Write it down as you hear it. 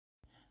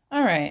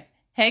All right.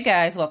 Hey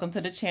guys, welcome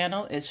to the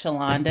channel. It's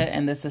Shalonda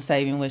and this is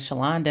Saving with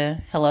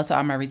Shalonda. Hello to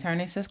all my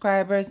returning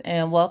subscribers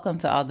and welcome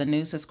to all the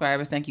new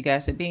subscribers. Thank you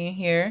guys for being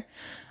here.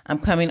 I'm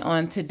coming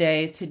on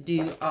today to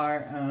do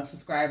our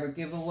subscriber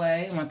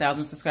giveaway,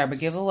 1,000 subscriber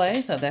giveaway.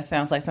 So that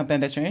sounds like something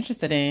that you're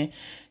interested in.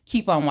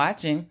 Keep on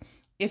watching.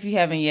 If you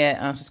haven't yet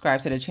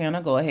subscribed to the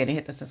channel, go ahead and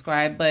hit the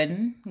subscribe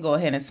button. Go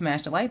ahead and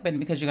smash the like button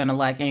because you're going to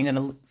like and you're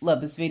going to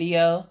love this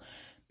video.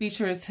 Be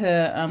sure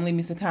to leave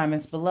me some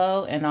comments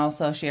below and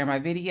also share my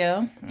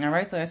video. All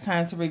right, so it's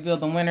time to reveal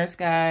the winners,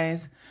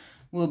 guys.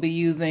 We'll be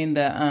using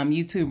the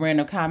YouTube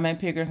random comment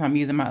pickers. I'm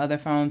using my other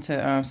phone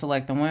to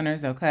select the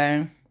winners,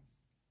 okay?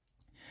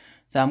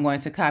 So I'm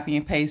going to copy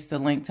and paste the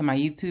link to my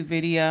YouTube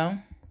video.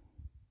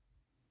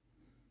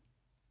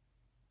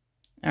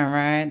 All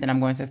right, then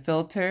I'm going to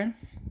filter.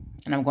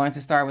 And I'm going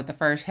to start with the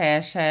first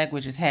hashtag,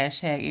 which is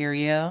hashtag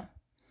Ariel.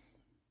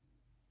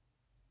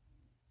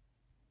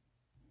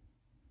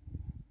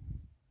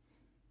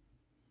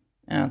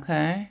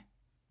 Okay.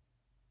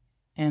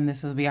 And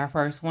this will be our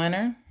first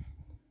winner.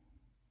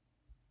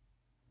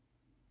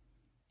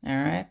 All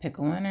right, pick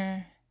a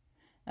winner.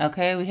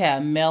 Okay, we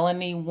have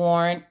Melanie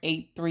Warren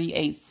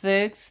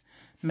 8386.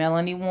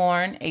 Melanie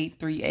Warren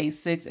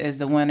 8386 is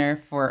the winner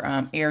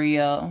for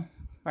Ariel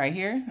right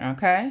here.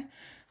 Okay.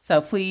 So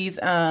please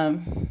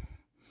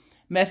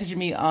message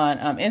me on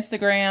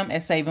Instagram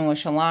at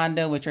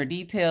Savingwithshalonda with your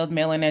details,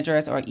 mailing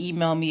address, or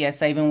email me at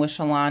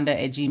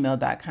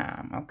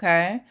savingwithshalonda@gmail.com.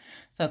 Okay.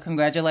 So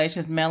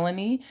congratulations,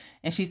 Melanie.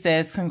 And she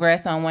says,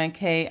 congrats on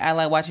 1K. I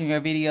like watching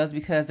your videos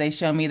because they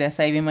show me that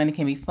saving money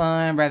can be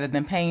fun rather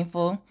than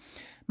painful.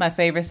 My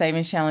favorite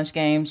savings challenge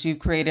games you've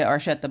created are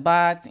Shut the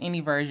Box,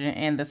 any version,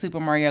 and the Super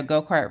Mario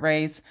Go-Kart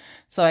race.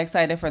 So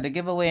excited for the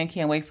giveaway and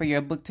can't wait for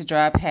your book to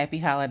drop. Happy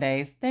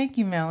holidays. Thank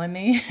you,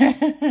 Melanie.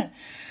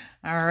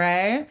 All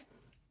right.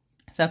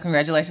 So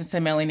congratulations to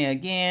Melanie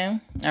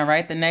again. All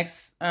right. The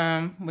next,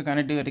 we're going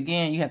to do it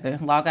again. You have to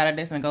log out of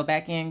this and go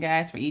back in,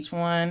 guys, for each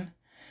one.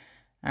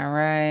 All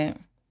right.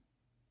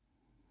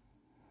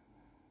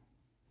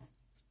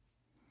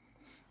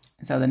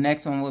 So the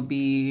next one will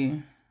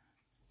be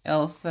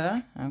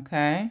Elsa.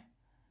 Okay.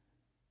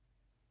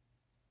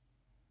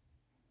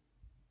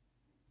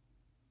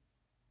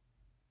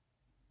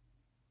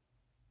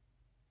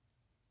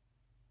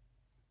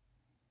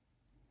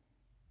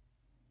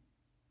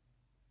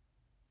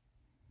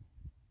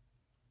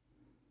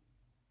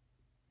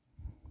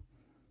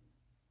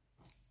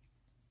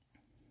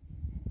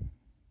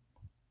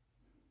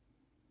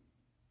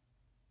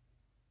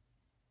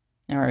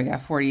 All right, we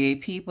got 48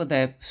 people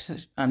that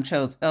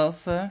chose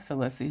Elsa. So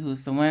let's see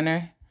who's the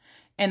winner.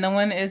 And the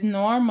winner is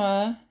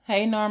Norma.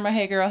 Hey, Norma.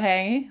 Hey, girl.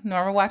 Hey.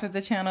 Norma watches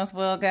the channel as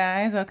well,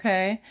 guys.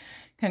 Okay.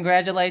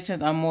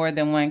 Congratulations on more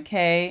than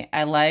 1K.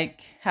 I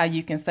like how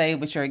you can save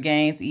with your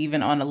gains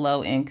even on a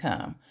low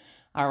income.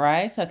 All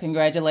right. So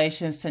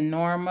congratulations to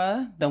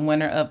Norma, the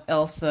winner of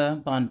Elsa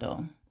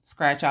bundle.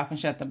 Scratch off and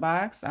shut the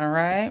box. All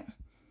right.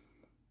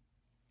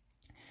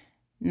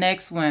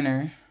 Next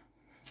winner.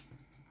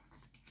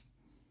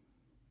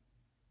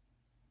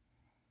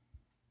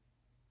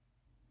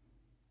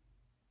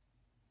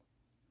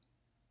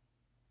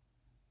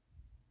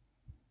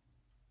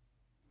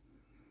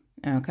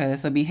 Okay,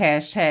 this will be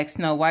hashtag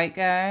Snow White,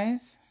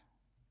 guys.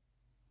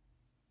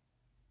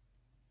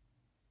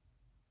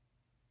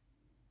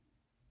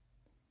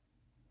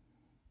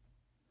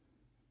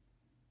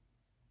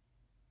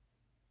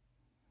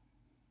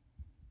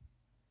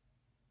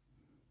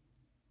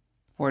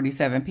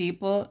 $47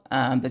 people.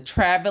 The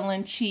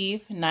Traveling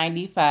Chief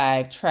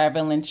 95.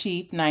 Traveling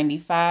Chief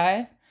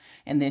 95.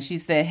 And then she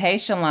said, hey,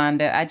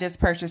 Shalonda, I just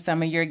purchased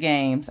some of your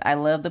games. I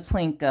love the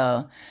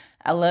Plinko.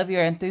 I love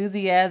your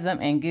enthusiasm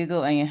and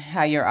giggle and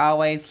how you're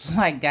always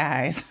like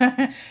guys.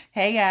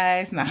 Hey,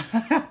 guys. No.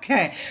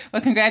 Okay.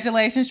 Well,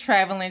 congratulations,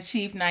 Traveling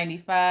Chief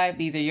 95.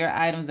 These are your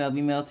items. They'll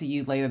be mailed to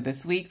you later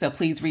this week. So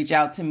please reach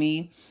out to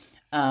me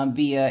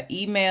via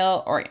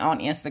email or on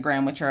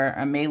Instagram with your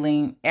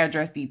mailing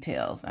address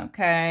details.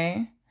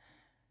 Okay.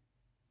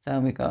 So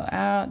we go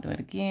out, do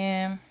it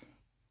again.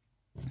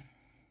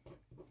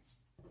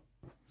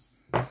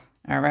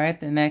 All right.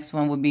 The next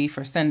one will be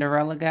for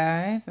Cinderella,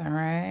 guys. All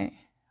right.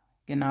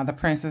 Getting all the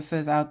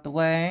princesses out the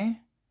way.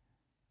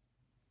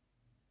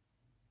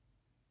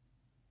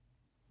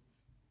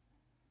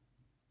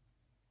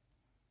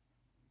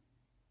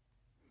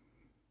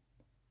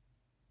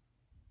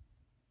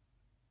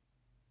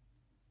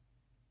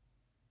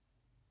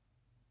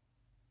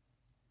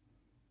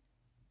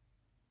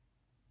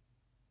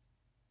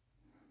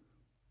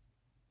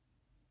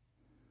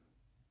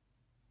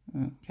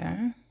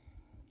 Okay.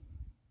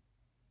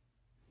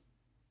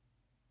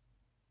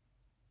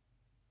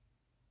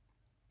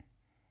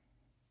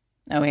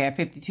 Now we have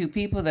 52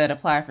 people that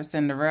applied for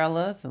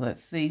Cinderella. So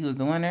let's see who's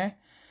the winner.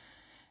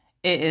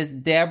 It is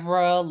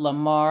Deborah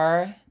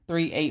Lamar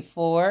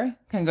 384.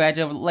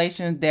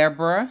 Congratulations,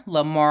 Deborah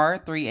Lamar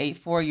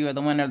 384. You are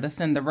the winner of the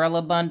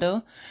Cinderella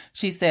bundle.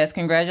 She says,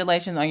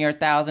 congratulations on your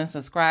 1,000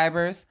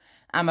 subscribers.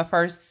 I'm a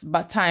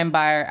first-time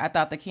buyer. I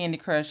thought the Candy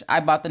Crush. I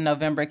bought the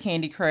November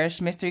Candy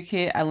Crush mystery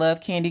kit. I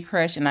love Candy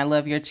Crush, and I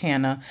love your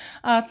channel.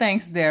 Oh,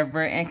 thanks,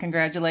 Deborah, and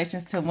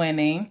congratulations to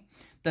winning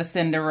the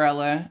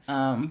Cinderella,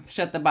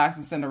 Shut the Box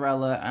and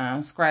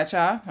Cinderella scratch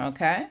off.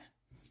 Okay.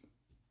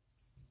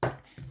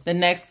 The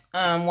next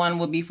one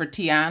will be for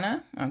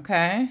Tiana.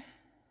 Okay.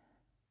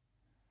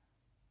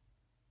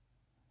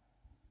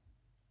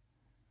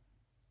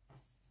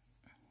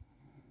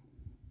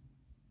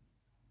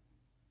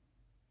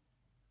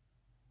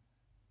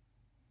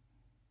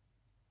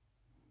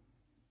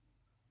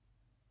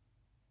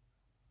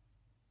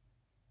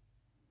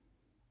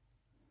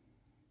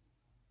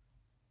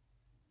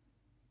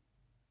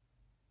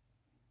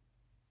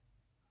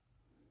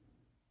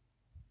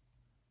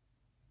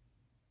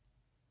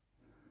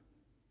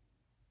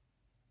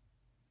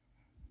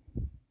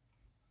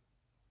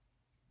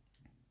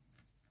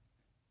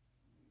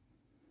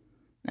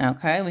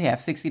 Okay, we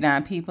have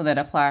 69 people that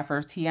apply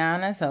for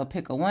Tiana, so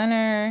pick a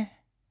winner.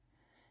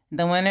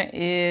 The winner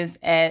is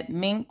at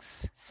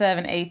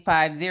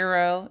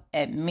Minx7850,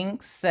 at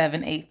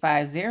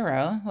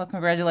Minx7850. Well,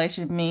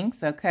 congratulations,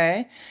 Minx,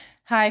 okay.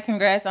 Hi,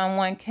 congrats on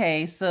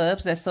 1K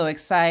subs. That's so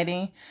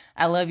exciting.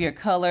 I love your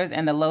colors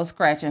and the low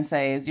scratch and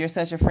saves. You're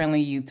such a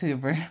friendly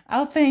YouTuber.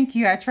 Oh, thank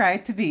you. I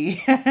tried to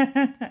be.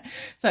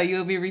 So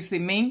you'll be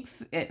receiving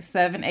Minx at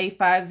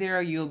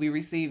 7850. You'll be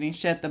receiving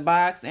Shut the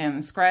Box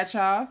and Scratch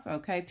Off.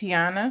 Okay,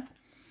 Tiana.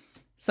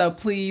 So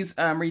please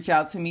reach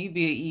out to me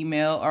via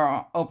email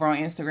or over on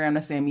Instagram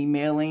to send me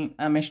mailing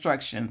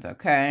instructions,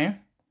 okay?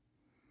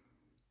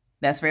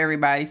 That's for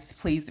everybody.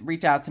 Please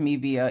reach out to me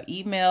via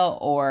email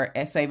or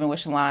at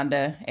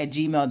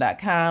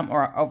savingwithshalonda@gmail.com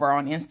or over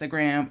on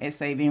Instagram at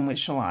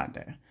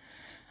savingwithshalonda.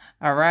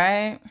 All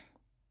right.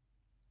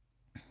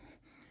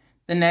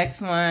 The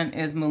next one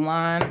is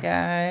Mulan,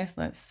 guys.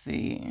 Let's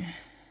see.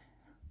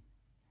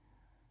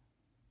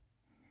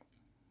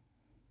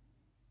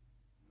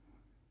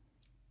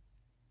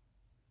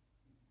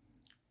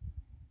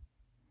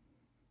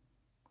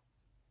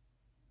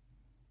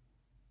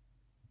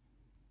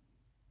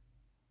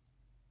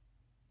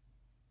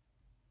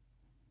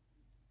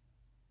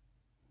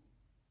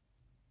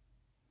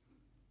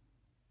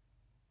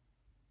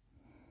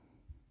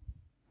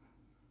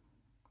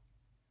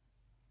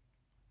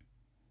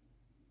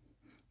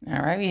 All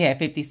right, we had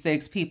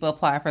 56 people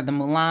apply for the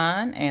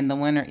Mulan, and the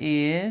winner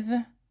is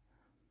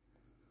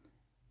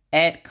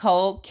at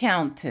Cold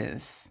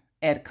Countess.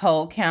 At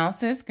Cold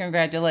Countess,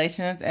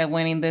 congratulations at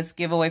winning this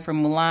giveaway for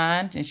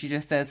Mulan. And she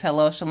just says,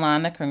 hello,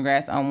 Shalonda.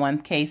 Congrats on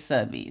 1K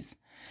subbies.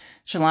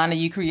 Shalonda,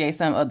 you create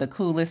some of the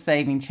coolest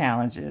saving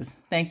challenges.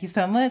 Thank you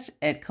so much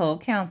at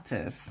Cold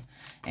Countess.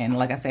 And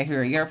like I said,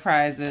 here are your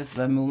prizes,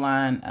 the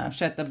Mulan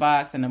Shut the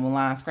Box and the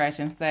Mulan Scratch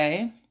and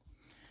Save.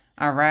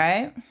 All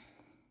right.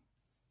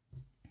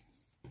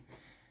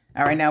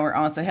 All right, now we're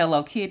on to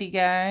Hello Kitty,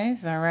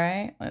 guys. All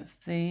right, let's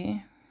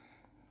see.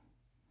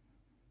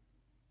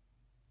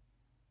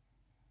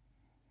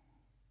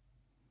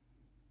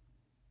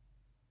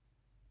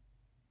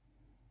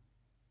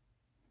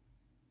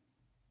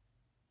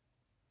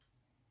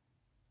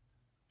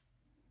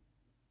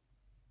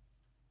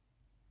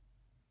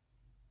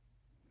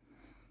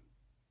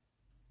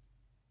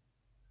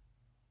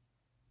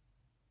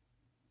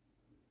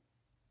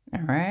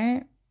 All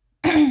right.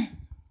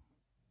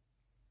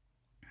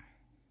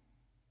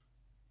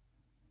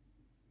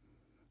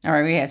 All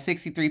right, we had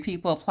 63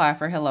 people apply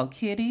for Hello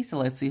Kitty, so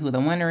let's see who the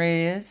winner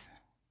is.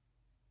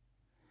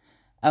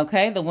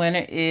 Okay, the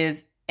winner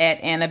is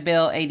at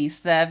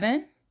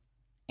Annabelle87.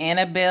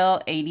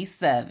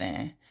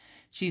 Annabelle87.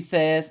 She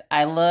says,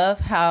 I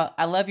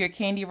love your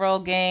candy roll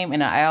game,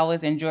 and I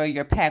always enjoy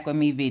your Pack With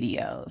Me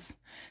videos.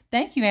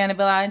 Thank you,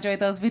 Annabelle. I enjoyed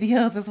those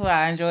videos as well.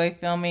 I enjoy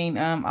filming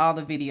all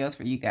the videos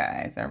for you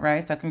guys. All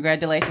right, so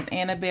congratulations,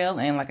 Annabelle.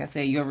 And like I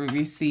said, you'll be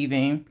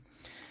receiving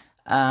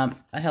a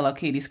Hello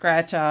Kitty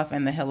scratch off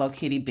and the Hello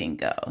Kitty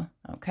bingo.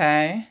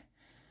 Okay.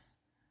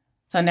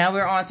 So now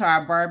we're on to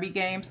our Barbie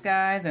games,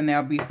 guys, and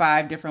there'll be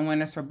 5 different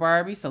winners for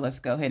Barbie. So let's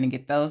go ahead and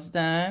get those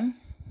done.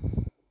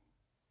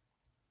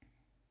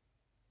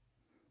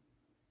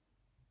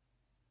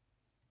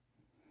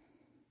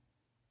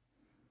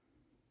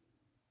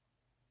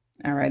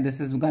 All right, this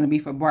is going to be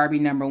for Barbie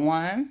number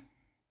 1.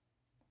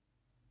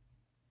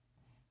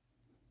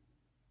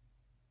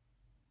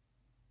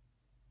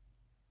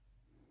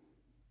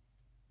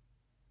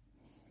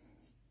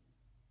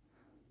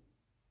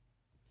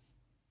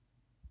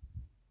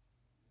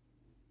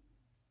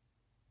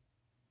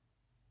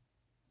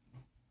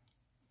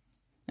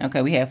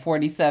 Okay, we have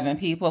 47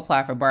 people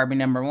apply for Barbie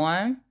number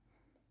 1.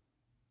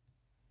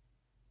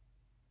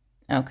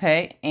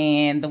 Okay,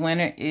 and the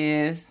winner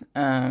is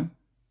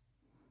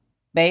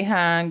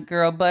Bayhan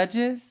Girl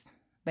Budgets.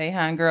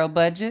 Bayhan Girl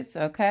Budgets,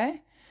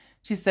 okay.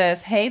 She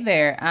says, hey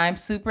there, I'm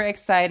super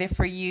excited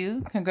for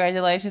you.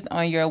 Congratulations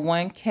on your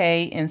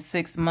 1K in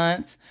 6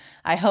 months.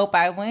 I hope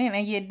I win.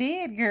 And you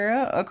did,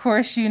 girl. Of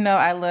course, you know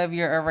I love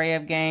your array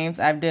of games.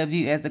 I've dubbed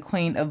you as the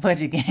queen of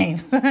budget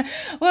games.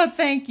 Well,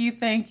 thank you.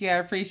 Thank you. I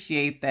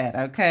appreciate that.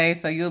 Okay,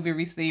 so you'll be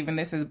receiving,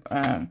 this is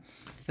the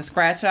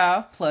scratch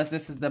off, plus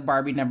this is the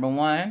Barbie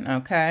 #1.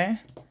 Okay.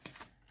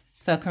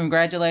 So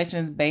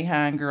congratulations,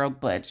 Behind Girl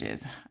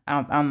Budgets.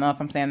 I don't know if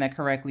I'm saying that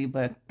correctly,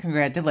 but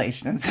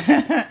congratulations.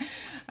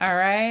 All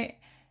right.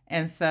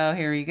 And so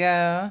here we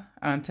go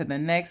on to the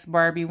next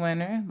Barbie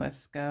winner.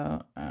 Let's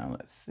go.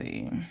 Let's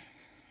see.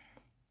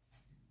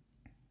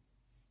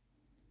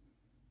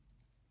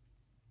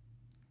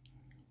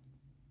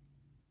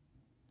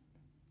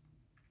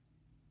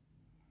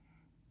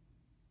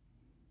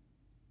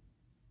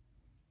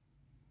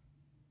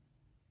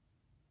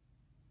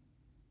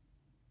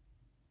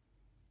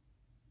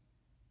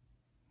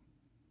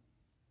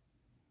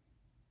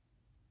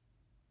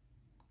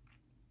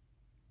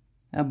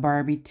 A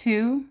Barbie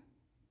 2.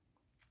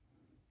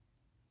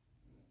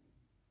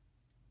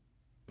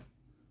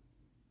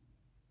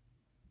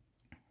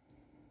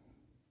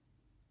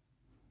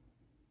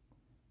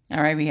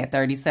 All right, we had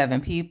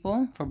 37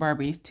 people for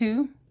Barbie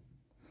 2.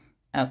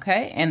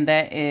 Okay, and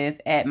that is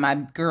at My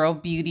Girl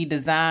Beauty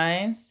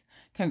Designs.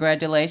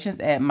 Congratulations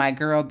at My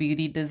Girl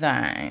Beauty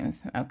Designs.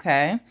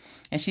 Okay,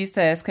 and she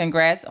says,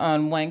 congrats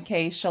on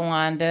 1K,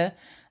 Shalonda.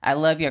 I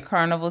love your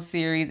Carnival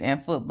series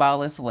and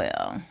football as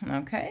well.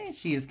 Okay,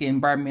 she is getting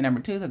Barbie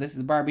 #2. So this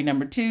is Barbie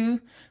 #2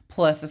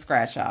 plus the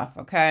scratch off.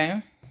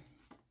 Okay,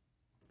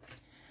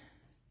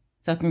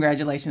 so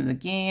congratulations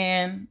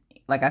again.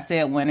 Like I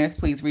said, winners,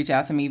 please reach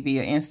out to me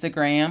via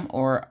Instagram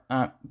or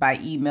by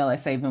email at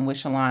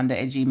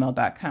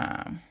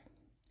savingwithshalonda@gmail.com.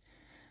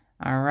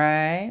 All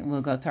right, we'll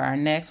go to our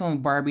next one,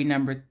 Barbie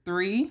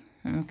 #3.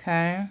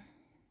 Okay.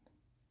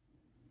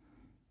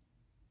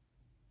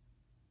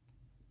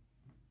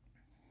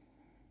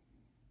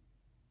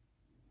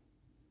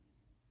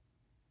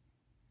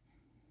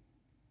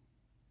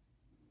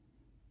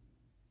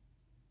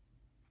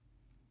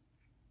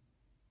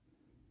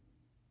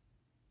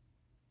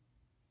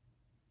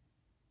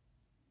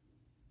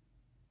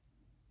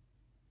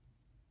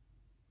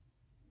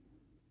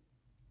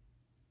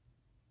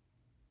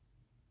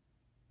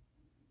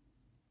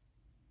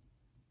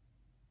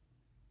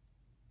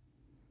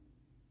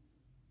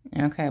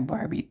 Okay,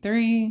 Barbie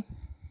 3.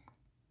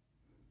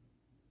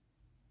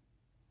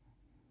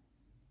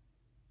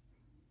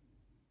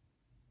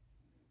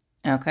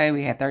 Okay,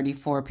 we had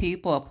 34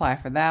 people apply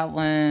for that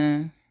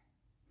one.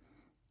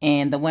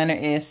 And the winner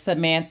is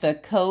Samantha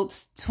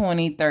Coates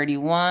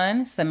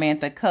 2031.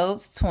 Samantha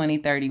Coates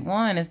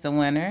 2031 is the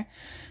winner.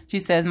 She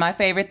says, my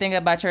favorite thing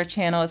about your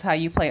channel is how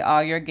you play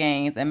all your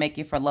games and make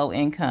it for low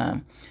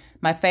income.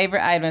 My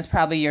favorite item is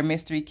probably your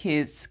mystery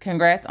kits.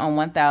 Congrats on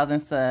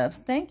 1,000 subs.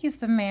 Thank you,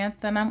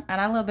 Samantha. And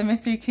I love the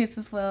mystery kits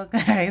as well,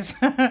 guys.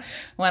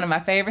 One of my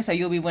favorites. So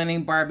you'll be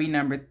winning Barbie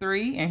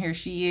 #3. And here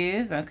she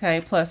is.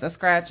 Okay, plus a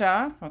scratch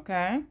off.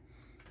 Okay.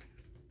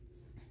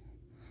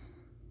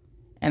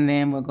 And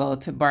then we'll go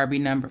to Barbie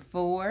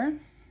 #4.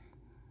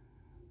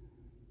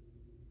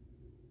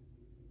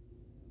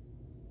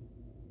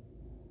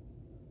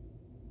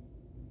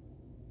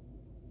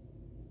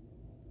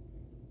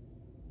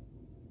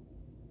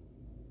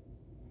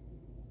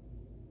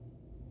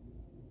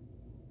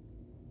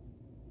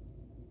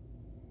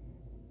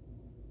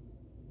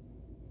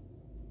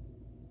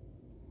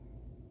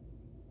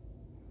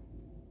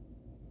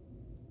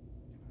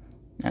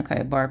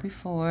 Okay, Barbie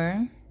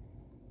 4.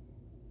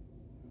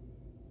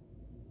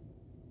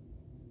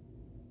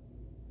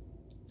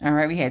 All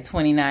right, we had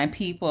 29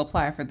 people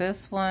apply for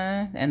this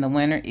one, and the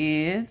winner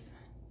is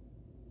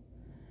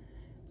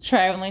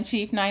Traveling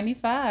Chief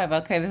 95.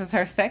 Okay, this is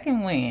her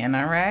second win,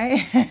 all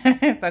right?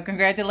 So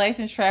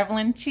congratulations,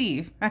 Traveling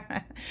Chief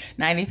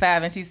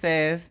 95. And she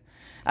says,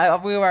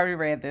 we already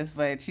read this,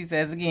 but she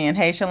says again,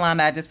 hey,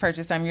 Shalonda, I just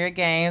purchased some of your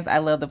games. I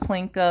love the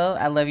Plinko.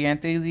 I love your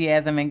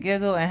enthusiasm and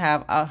giggle and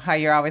how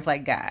you're always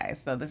like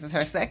guys. So this is her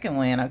second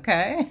win,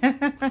 okay?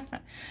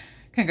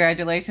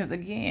 Congratulations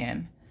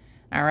again.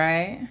 All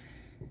right.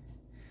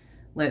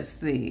 Let's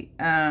see.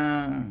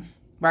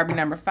 Barbie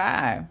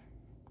 #5.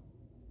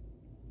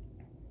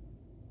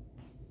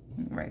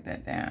 Write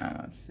that down.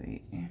 Let's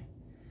see.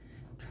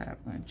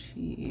 Traveling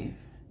Chief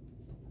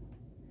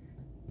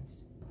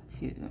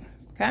 2.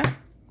 Okay.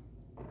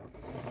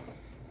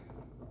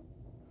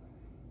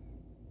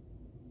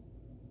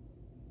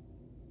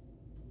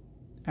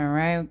 All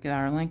right, we'll get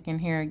our link in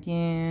here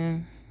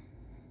again.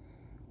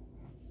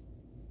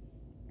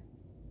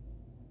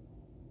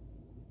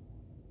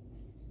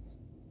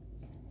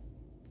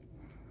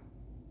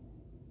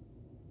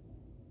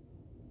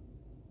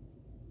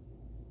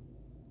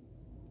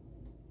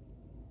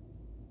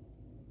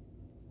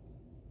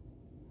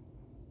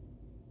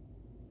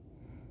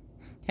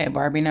 Okay,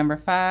 Barbie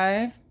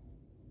 #5.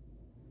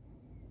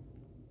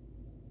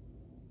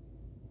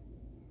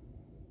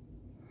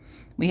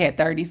 We had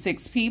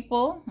 36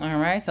 people. All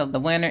right, so the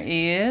winner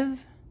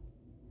is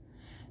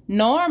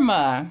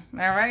Norma. All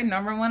right,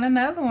 Norma won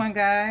another one,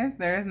 guys.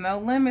 There's no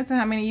limit to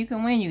how many you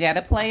can win. You got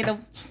to play to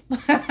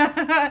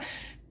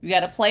you got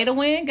to play to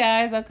win,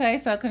 guys. Okay,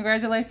 so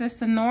congratulations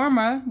to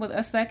Norma with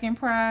a second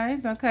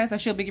prize. Okay, so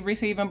she'll be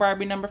receiving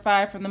Barbie number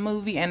 5 from the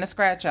movie and the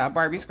scratch off,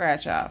 Barbie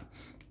scratch off.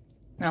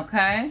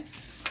 Okay,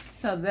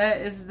 so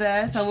that is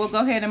that. So we'll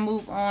go ahead and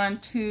move on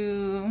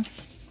to,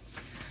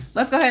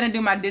 let's go ahead and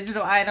do my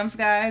digital items,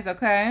 guys.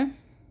 Okay.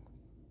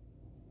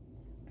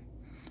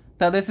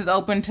 So this is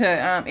open to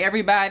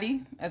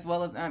everybody, as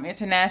well as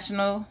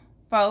international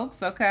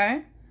folks,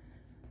 okay?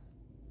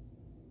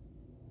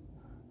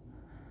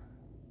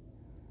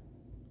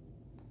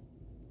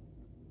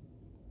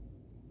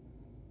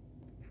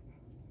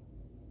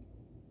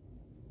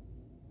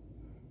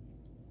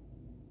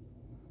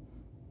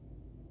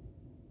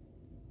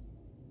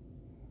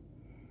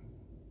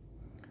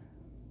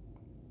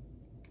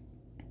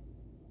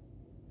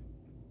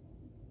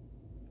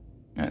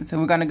 So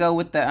we're going to go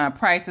with the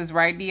Price is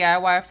Right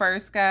DIY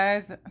first,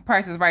 guys.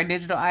 Price is Right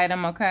digital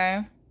item,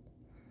 okay?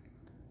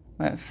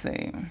 Let's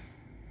see.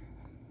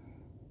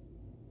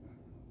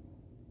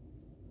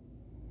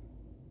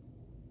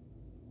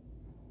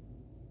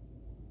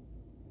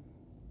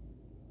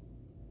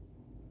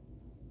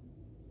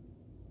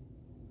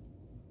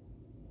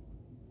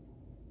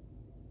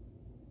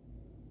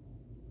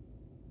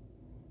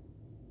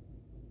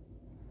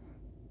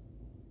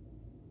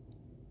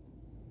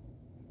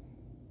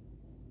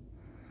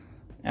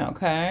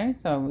 Okay,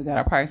 so we got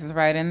our prices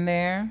right in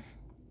there.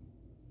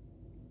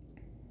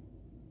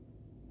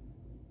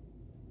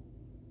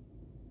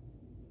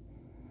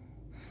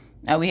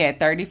 Now we had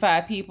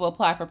 35 people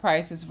apply for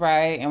Prices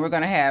Right, and we're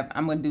gonna have,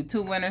 I'm gonna do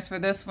 2 winners for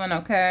this one,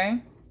 okay?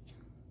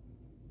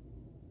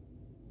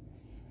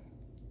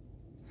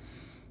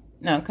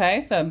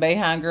 Okay, so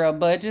Bayhan Girl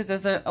Budgets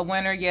is a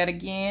winner yet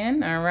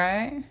again, all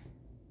right?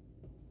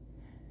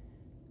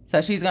 So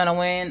she's going to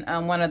win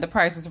one of the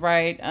Prices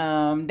Right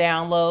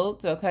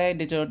downloads, okay,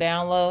 digital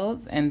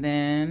downloads. And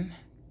then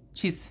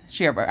she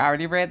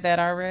already read that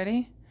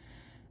already.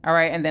 All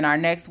right, and then our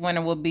next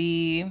winner will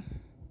be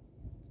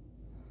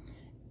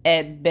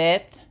at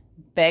Beth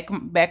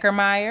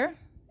Beckermeyer.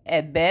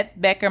 At Beth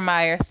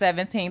Beckermeyer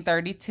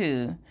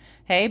 1732.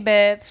 Hey,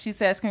 Beth. She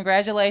says,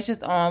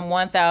 congratulations on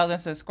 1,000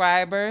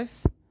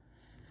 subscribers.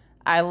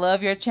 I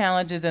love your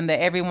challenges and that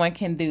everyone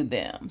can do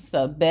them.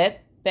 So Beth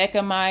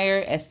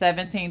Beckermeyer at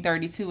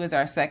 1732 is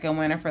our second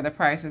winner for the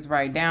Price is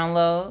Right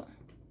download.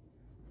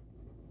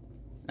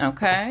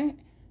 Okay.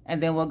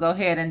 And then we'll go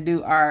ahead and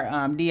do our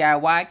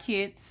DIY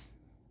kits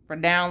for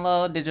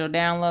download, digital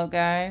download,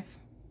 guys.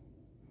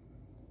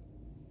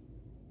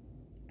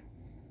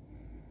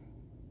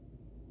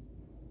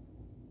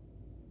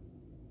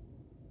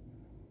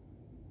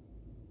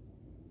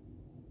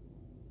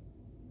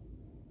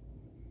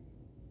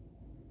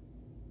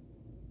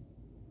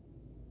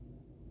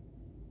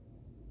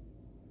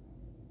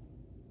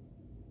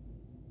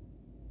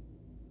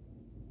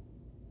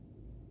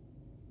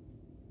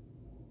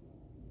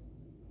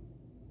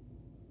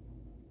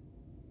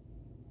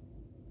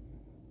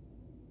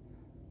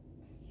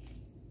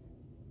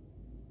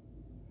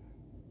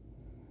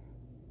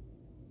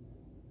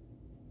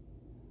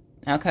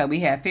 Okay, we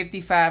have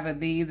 55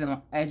 of these,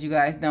 and as you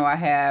guys know, I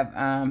have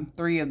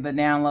 3 of the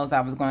downloads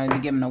I was going to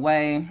be giving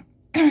away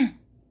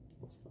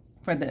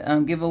for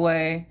the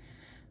giveaway.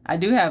 I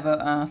do have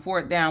a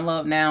 4th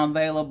download now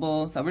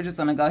available, so we're just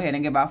going to go ahead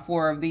and give out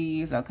 4 of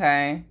these,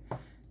 okay?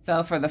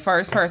 So for the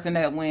first person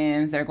that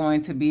wins, they're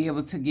going to be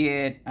able to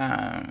get,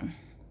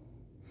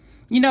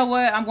 you know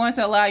what? I'm going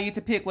to allow you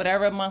to pick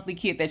whatever monthly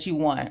kit that you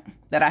want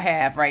that I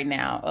have right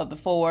now of the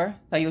 4.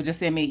 So you'll just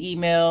send me an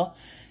email,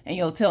 and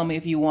you'll tell me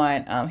if you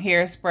want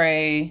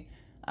hairspray,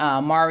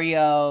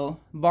 Mario,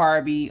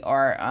 Barbie,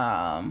 or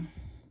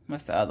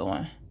what's the other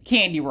one?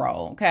 Candy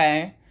roll,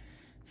 okay?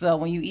 So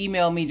when you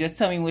email me, just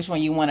tell me which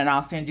one you want, and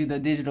I'll send you the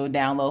digital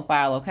download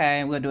file,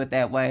 okay? We'll do it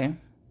that way.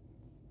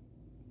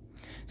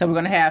 So we're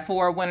going to have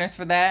 4 winners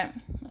for that,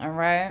 all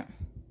right?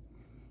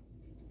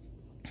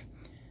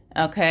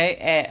 Okay,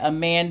 at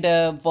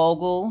Amanda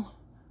Vogel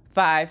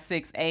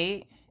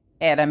 568,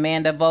 at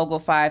Amanda Vogel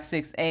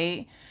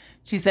 568.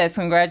 She says,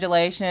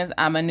 congratulations,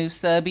 I'm a new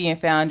subby and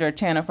found your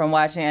channel from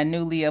watching a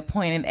newly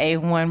appointed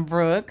A1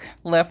 Brooke.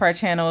 Love her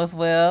channel as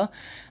well.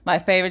 My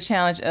favorite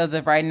challenge as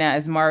of right now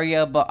is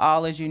Mario, but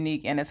all is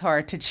unique and it's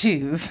hard to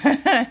choose.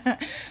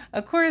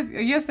 Of course,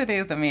 yes it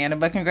is, Amanda,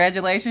 but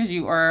congratulations,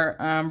 you are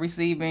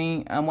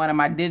receiving one of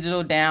my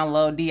digital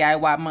download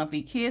DIY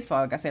monthly kits. So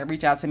like I said,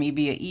 reach out to me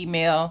via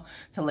email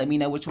to let me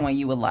know which one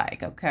you would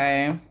like,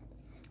 okay?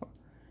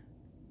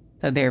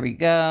 So there we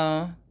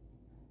go.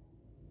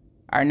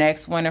 Our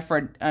next winner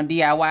for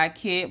DIY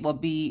kit will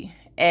be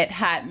at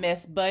Hot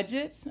Mess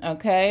Budgets,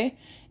 okay?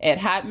 At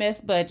Hot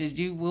Mess Budgets,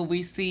 you will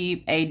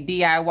receive a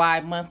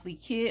DIY monthly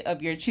kit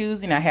of your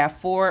choosing. I have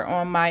 4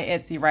 on my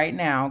Etsy right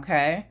now,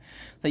 okay?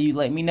 So you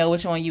let me know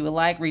which one you would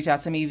like. Reach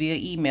out to me via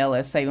email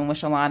at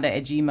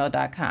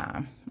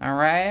savingwithshalonda@gmail.com, all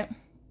right?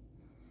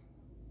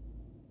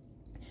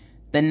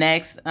 The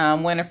next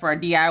winner for a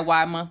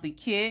DIY monthly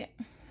kit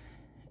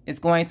It's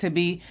going to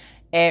be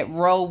at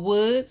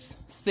Rollwoods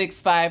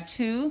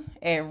 652.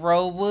 At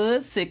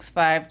Rollwoods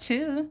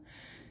 652.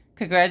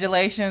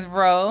 Congratulations,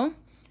 Ro.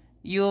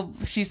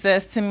 She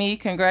says to me,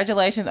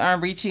 congratulations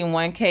on reaching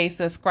 1K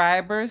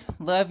subscribers.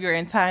 Love your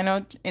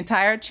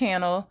entire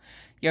channel.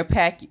 You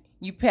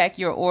pack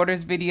your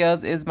orders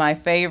videos is my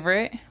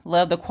favorite.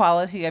 Love the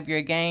quality of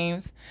your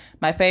games.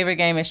 My favorite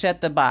game is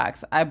Shut the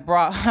Box. I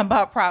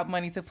bought prop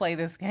money to play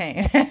this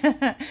game.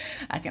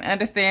 I can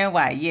understand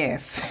why,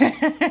 yes.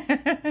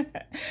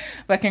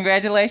 But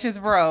congratulations,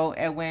 bro,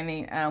 at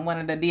winning one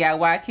of the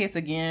DIY kits.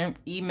 Again,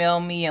 email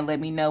me and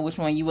let me know which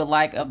one you would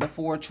like of the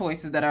 4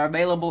 choices that are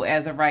available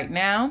as of right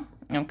now.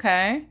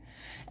 Okay?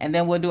 And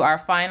then we'll do our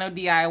final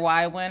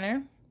DIY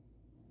winner.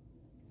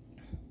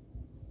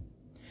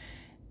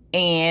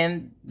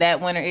 And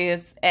that winner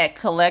is at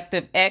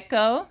Collective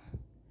Echo.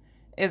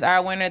 Is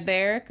our winner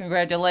there.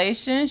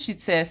 Congratulations. She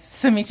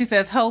says to me, she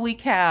says, holy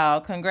cow,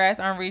 congrats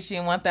on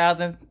reaching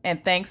 1,000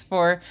 and thanks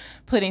for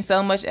putting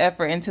so much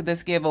effort into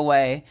this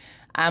giveaway.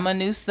 I'm a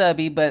new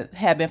subby, but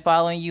have been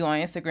following you on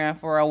Instagram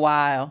for a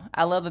while.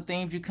 I love the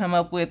themes you come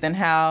up with and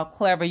how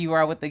clever you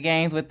are with the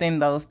games within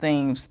those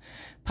themes.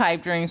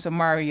 Pipe dreams for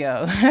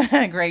Mario.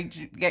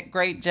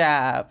 Great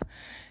job.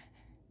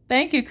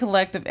 Thank you,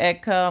 Collective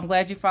Echo. I'm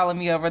glad you follow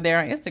me over there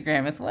on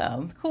Instagram as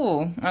well.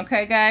 Cool.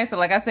 Okay, guys. So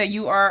like I said,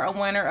 you are a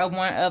winner of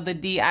one of the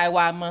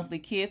DIY monthly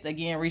kits.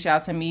 Again, reach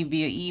out to me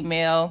via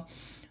email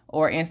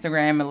or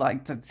Instagram and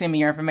like to send me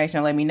your information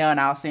and let me know, and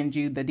I'll send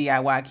you the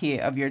DIY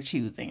kit of your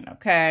choosing.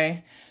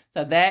 Okay.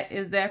 So that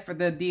is that for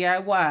the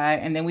DIY.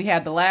 And then we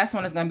have the last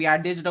one is going to be our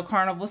digital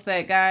carnival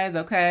set, guys.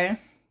 Okay.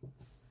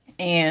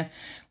 And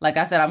like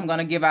I said, I'm going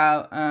to give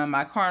out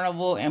my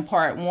carnival in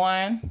part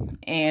 1.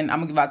 And I'm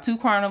going to give out 2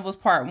 carnivals,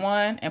 part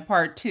 1 and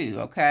part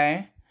 2,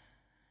 okay?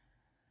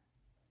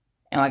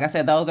 And like I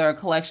said, those are a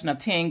collection of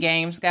 10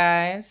 games,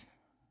 guys.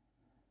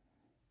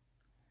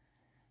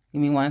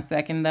 Give me 1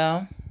 second,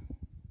 though.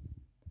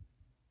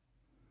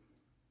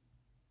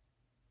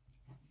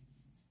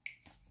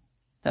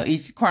 So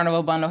each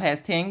carnival bundle has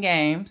 10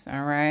 games,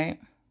 all right?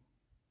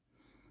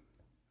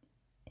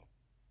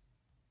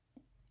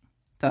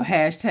 So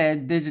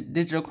hashtag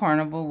digital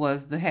carnival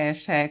was the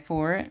hashtag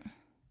for it.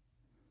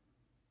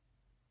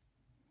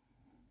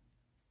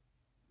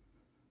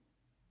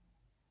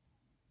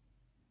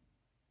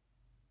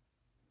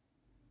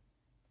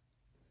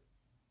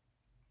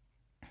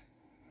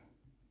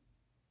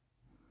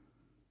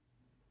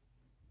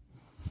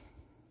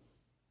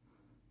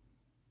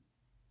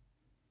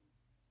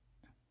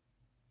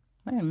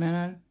 Wait a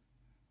minute.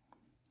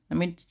 Let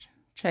me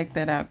check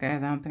that out,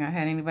 guys. I don't think I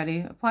had anybody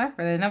apply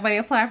for that. Nobody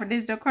applied for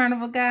digital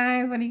carnival,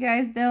 guys. What are you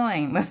guys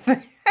doing? Let's see.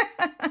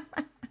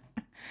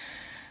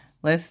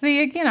 Let's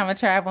see again. I'm going to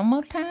try it one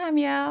more time,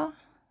 y'all.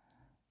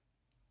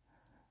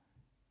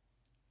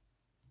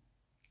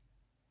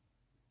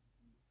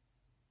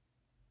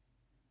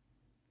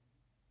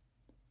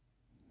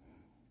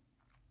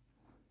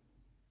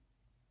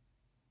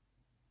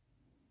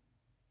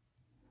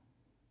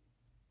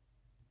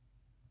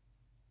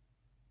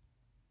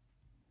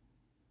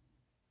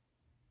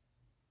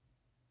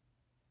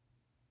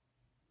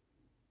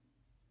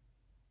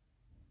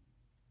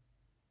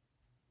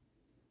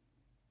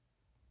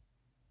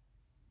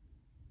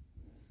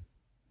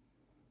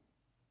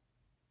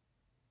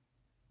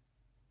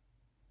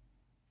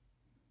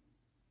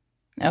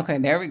 Okay,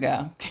 there we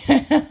go.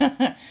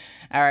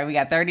 All right, we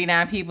got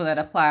 39 people that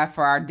apply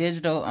for our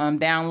digital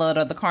download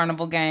of the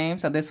carnival game.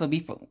 So this will be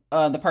for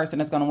the person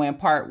that's going to win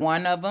part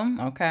 1 of them.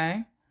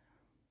 Okay.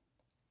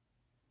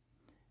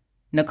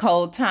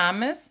 Nicole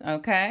Thomas.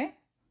 Okay.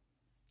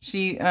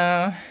 She,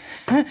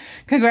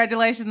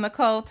 congratulations,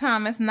 Nicole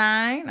Thomas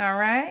 9. All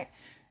right.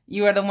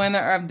 You are the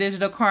winner of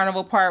Digital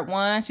Carnival Part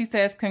 1. She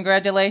says,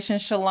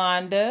 congratulations,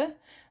 Shalonda.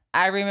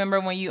 I remember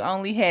when you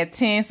only had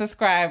 10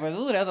 subscribers.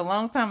 Ooh, that was a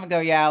long time ago,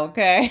 y'all,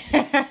 okay?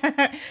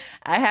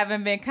 I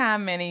haven't been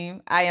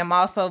commenting. I am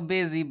also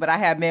busy, but I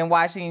have been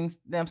watching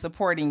them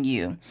supporting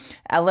you.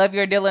 I love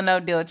your Deal or No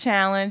Deal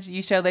challenge.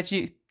 You show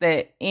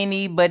that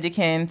any budget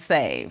can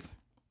save.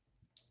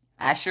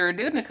 I sure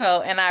do,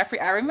 Nicole. And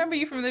I remember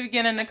you from the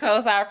beginning,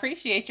 Nicole, so I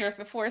appreciate your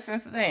support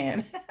since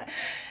then.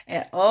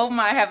 And oh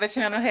my, how the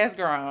channel has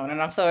grown.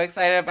 And I'm so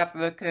excited about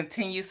the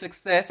continued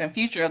success and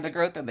future of the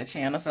growth of the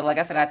channel. So like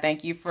I said, I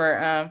thank you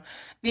for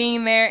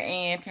being there,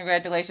 and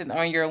congratulations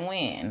on your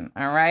win.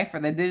 All right, for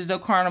the Digital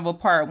Carnival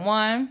Part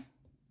 1.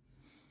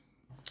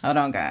 Hold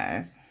on,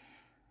 guys.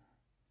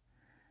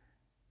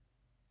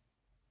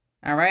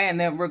 All right, and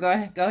then we're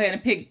going to go ahead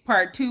and pick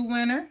Part 2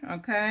 winner,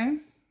 okay?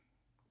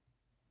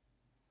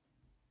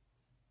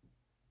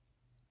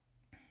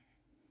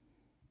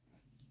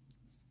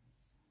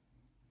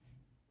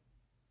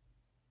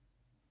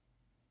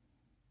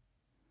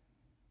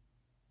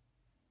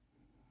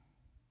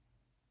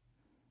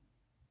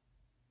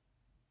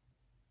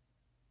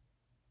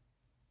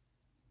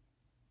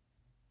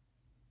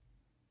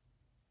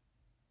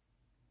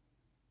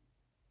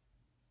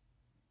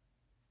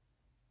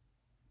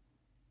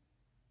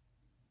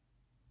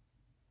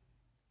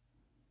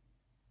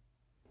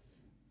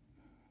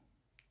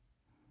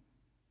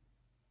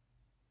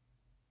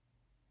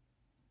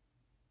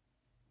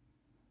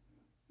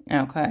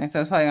 Okay,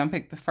 so it's probably gonna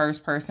pick the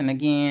first person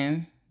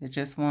again that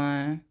just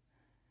won.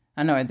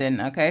 I know it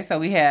didn't. Okay, so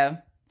we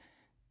have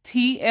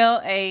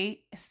TLAC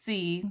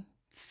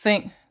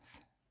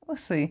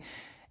let's see.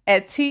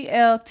 At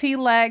TLAxin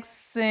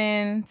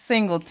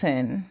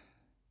Singleton.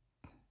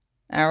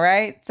 All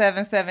right,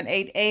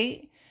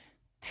 7788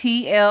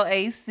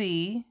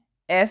 TLACSIN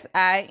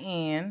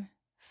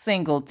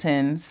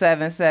Singleton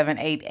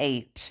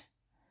 7788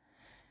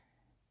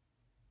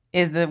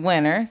 is the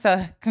winner.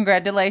 So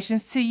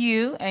congratulations to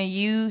you. And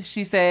you,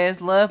 she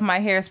says, love my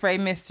hairspray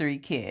mystery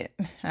kit.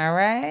 All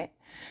right.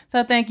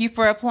 So thank you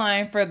for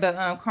applying for the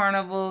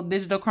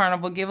digital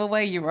carnival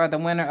giveaway. You are the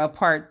winner of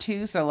part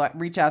 2. So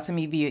reach out to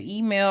me via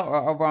email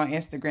or over on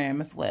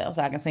Instagram as well,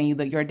 so I can send you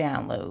your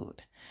download.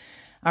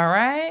 All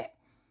right.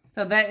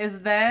 So that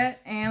is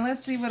that. And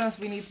let's see what else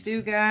we need to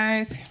do,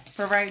 guys,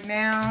 for right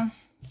now.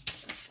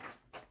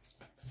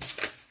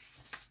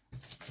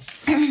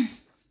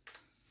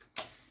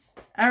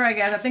 All right,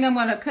 guys, I think I'm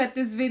going to cut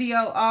this video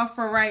off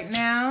for right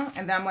now,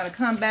 and then I'm going to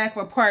come back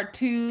for part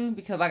 2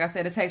 because, like I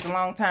said, it takes a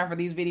long time for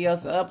these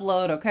videos to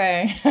upload,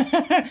 okay?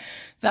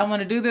 So I'm going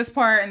to do this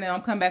part, and then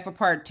I'll come back for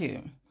part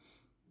 2.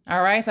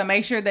 All right, so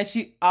make sure that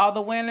all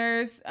the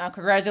winners,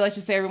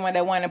 congratulations to everyone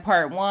that won in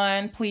part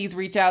 1. Please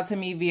reach out to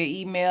me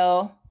via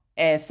email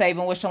at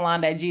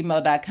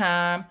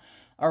savingwithshalonda@gmail.com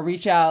or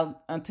reach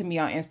out to me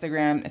on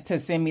Instagram to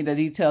send me the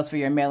details for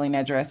your mailing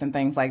address and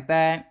things like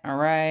that. All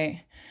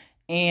right.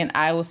 And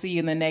I will see you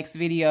in the next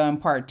video in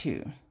part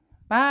 2.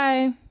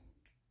 Bye.